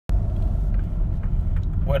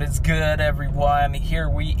What is good, everyone? Here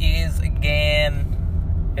we is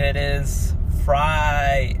again. It is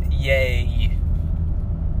Friday.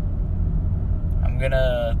 I'm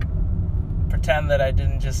gonna pretend that I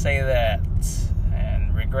didn't just say that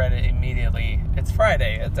and regret it immediately. It's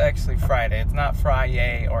Friday. It's actually Friday. It's not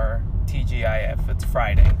Friday or TGIF. It's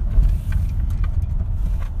Friday.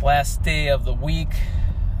 Last day of the week,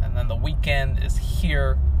 and then the weekend is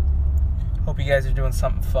here. Hope you guys are doing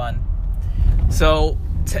something fun. So,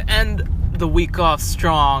 to end the week off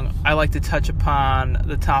strong, I like to touch upon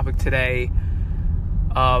the topic today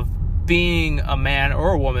of being a man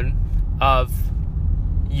or a woman of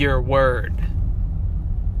your word.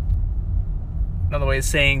 Another way of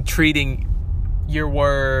saying treating your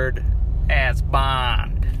word as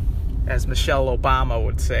bond, as Michelle Obama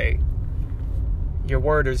would say. Your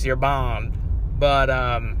word is your bond. But,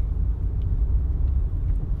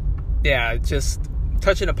 just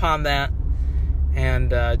touching upon that.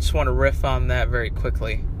 And I just want to riff on that very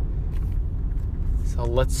quickly. So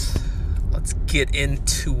let's get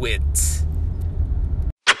into it. So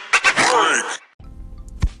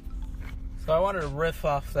I wanted to riff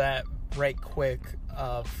off that right quick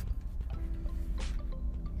of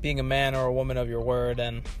being a man or a woman of your word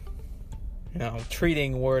and,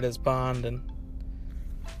 treating word as bond and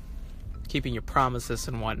keeping your promises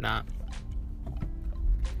and whatnot.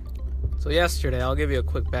 So yesterday, I'll give you a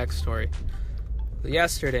quick backstory.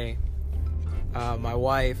 Yesterday, my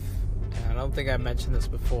wife, and I don't think I mentioned this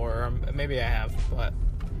before, or maybe I have, but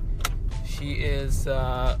she is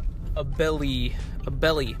a tummy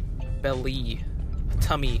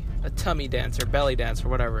dancer, belly dancer,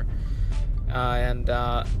 whatever. And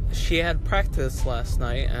she had practice last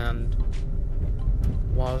night, and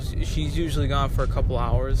while she's usually gone for a couple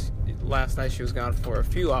hours, last night she was gone for a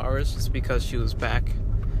few hours just because she was back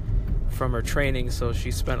from her training, so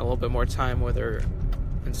she spent a little bit more time with her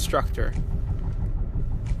instructor.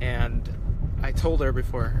 And I told her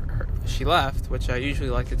before she left, which I usually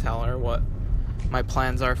like to tell her what my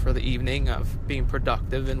plans are for the evening of being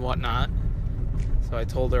productive and whatnot. So I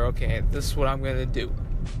told her, okay, this is what I'm going to do.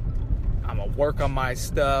 I'm going to work on my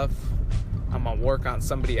stuff. I'm going to work on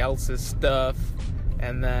somebody else's stuff.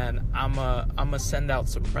 And then I'm going to send out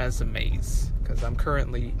some resumes because I'm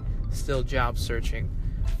currently still job searching.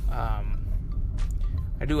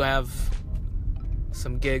 I do have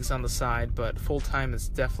some gigs on the side, but full-time is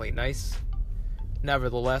definitely nice.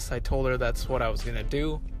 Nevertheless, I told her that's what I was going to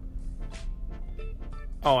do.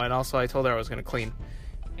 Oh, and also I told her I was going to clean.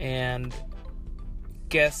 And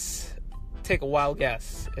take a wild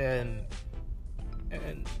guess in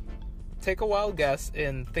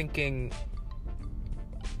thinking,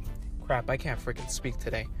 crap, I can't freaking speak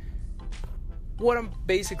today. What I'm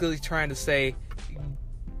basically trying to say,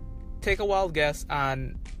 take a wild guess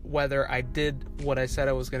on whether I did what I said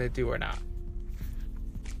I was going to do or not.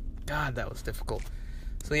 God, that was difficult.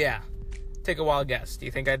 So yeah, take a wild guess. Do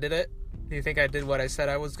you think I did it? Do you think I did what I said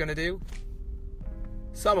I was going to do?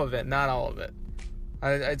 Some of it, not all of it.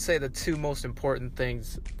 I'd say the two most important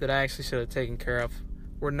things that I actually should have taken care of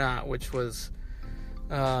were not, which was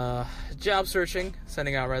job searching,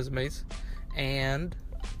 sending out resumes, and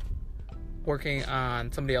working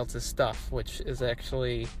on somebody else's stuff, which is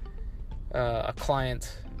actually a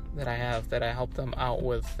client that I have that I help them out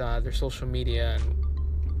with their social media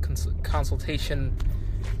and consultation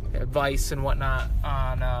advice and whatnot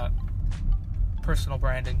on personal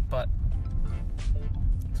branding. But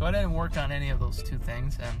so I didn't work on any of those two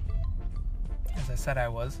things, and as I said I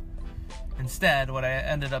was. Instead, what I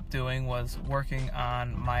ended up doing was working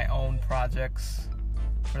on my own projects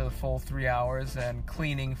for the full 3 hours and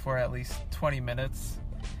cleaning for at least 20 minutes.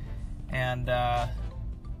 And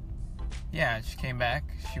she came back.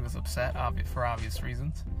 She was upset, for obvious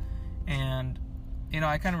reasons. And,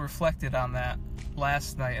 I kind of reflected on that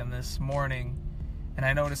last night and this morning, and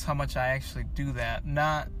I noticed how much I actually do that.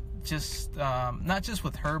 Not just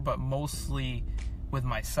with her, but mostly with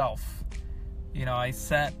myself. I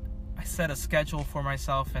set a schedule for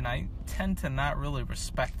myself, and I tend to not really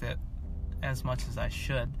respect it as much as I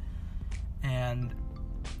should. And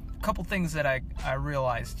a couple things that I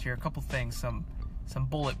realized here, some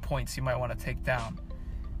bullet points you might want to take down.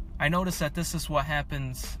 I noticed that this is what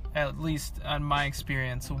happens, at least on my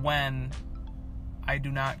experience, when I do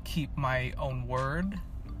not keep my own word,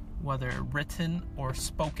 whether written or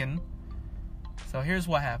spoken. So here's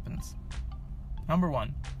what happens. Number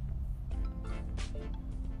one,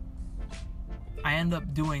 I end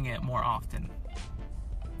up doing it more often.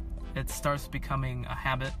 It starts becoming a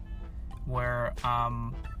habit where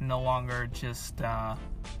I'm no longer just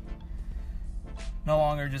no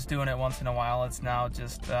longer just doing it once in a while. It's now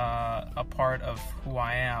just a part of who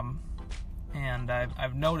I am. And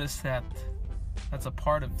I've noticed that that's a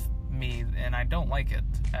part of me, and I don't like it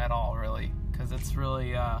at all, really, because it's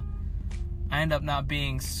really, I end up not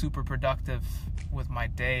being super productive with my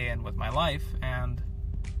day and with my life, and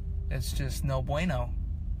it's just no bueno.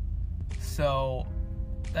 So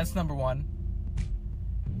that's number one.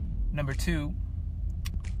 Number two,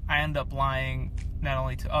 I end up lying not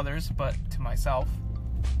only to others, but to myself.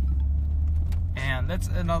 And that's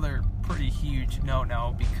another pretty huge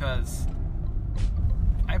no-no, because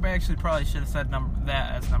I actually probably should have said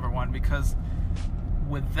that as number one, because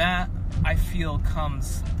with that, I feel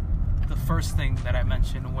comes the first thing that I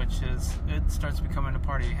mentioned, which is it starts becoming a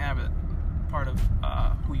part of your habit, part of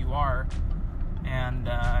who you are, and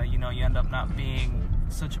you end up not being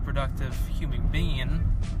such a productive human being.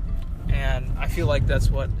 And I feel like that's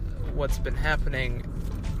what's been happening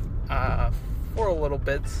for a little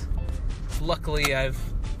bit. Luckily, I've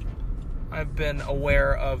been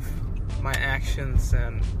aware of my actions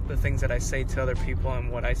and the things that I say to other people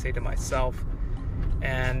and what I say to myself.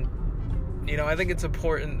 And I think it's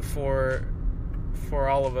important for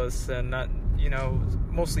all of us, and not,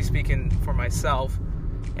 mostly speaking for myself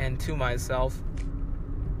and to myself,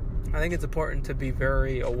 I think it's important to be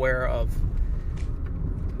very aware of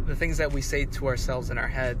the things that we say to ourselves in our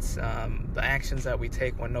heads, the actions that we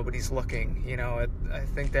take when nobody's looking. I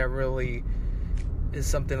think that really is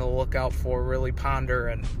something to look out for, really ponder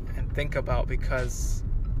and think about, because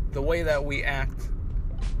the way that we act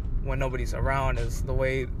when nobody's around is the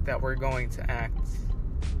way that we're going to act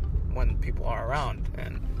when people are around.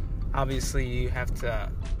 And obviously you have to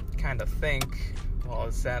kind of think, well,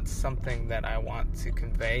 is that something that I want to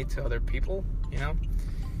convey to other people,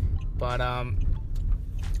 But I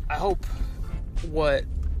hope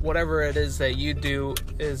whatever it is that you do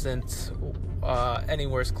isn't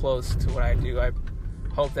anywhere close to what I do. I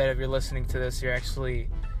hope that if you're listening to this, you're actually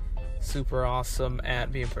super awesome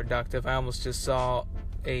at being productive. I almost just saw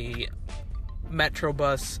a Metro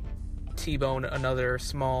bus T-bone another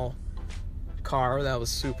small car. That was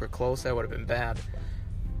super close. That would have been bad.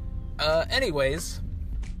 Anyways,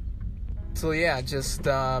 so yeah, just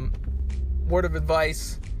word of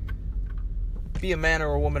advice: be a man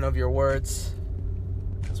or a woman of your words,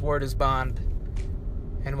 because word is bond,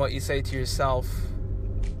 and what you say to yourself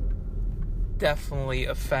definitely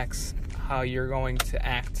affects how you're going to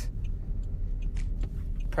act,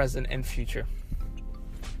 present and future.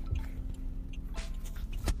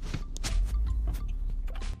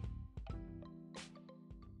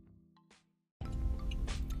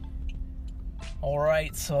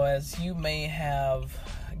 Alright, so as you may have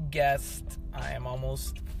guessed, I am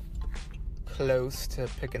almost close to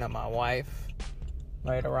picking up my wife,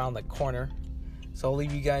 right around the corner. So I'll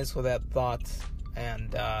leave you guys with that thought,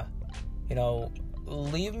 and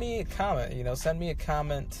leave me a comment, send me a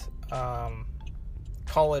comment,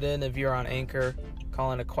 call it in if you're on Anchor,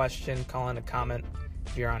 call in a question, call in a comment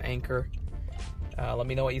if you're on Anchor. Let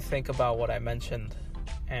me know what you think about what I mentioned,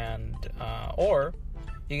 and or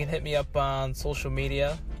you can hit me up on social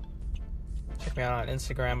media. Check me out on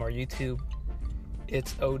Instagram or YouTube.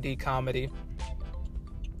 It's OD Comedy.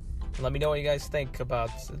 Let me know what you guys think about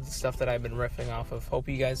the stuff that I've been riffing off of. Hope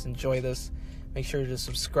you guys enjoy this. Make sure to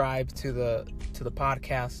subscribe to the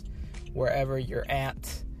podcast wherever you're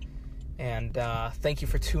at. And thank you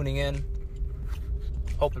for tuning in.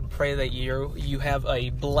 Hope and pray that you have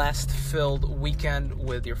a blessed-filled weekend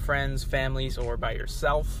with your friends, families, or by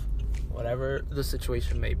yourself, whatever the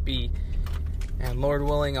situation may be. And Lord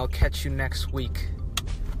willing, I'll catch you next week.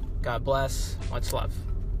 God bless. Much love.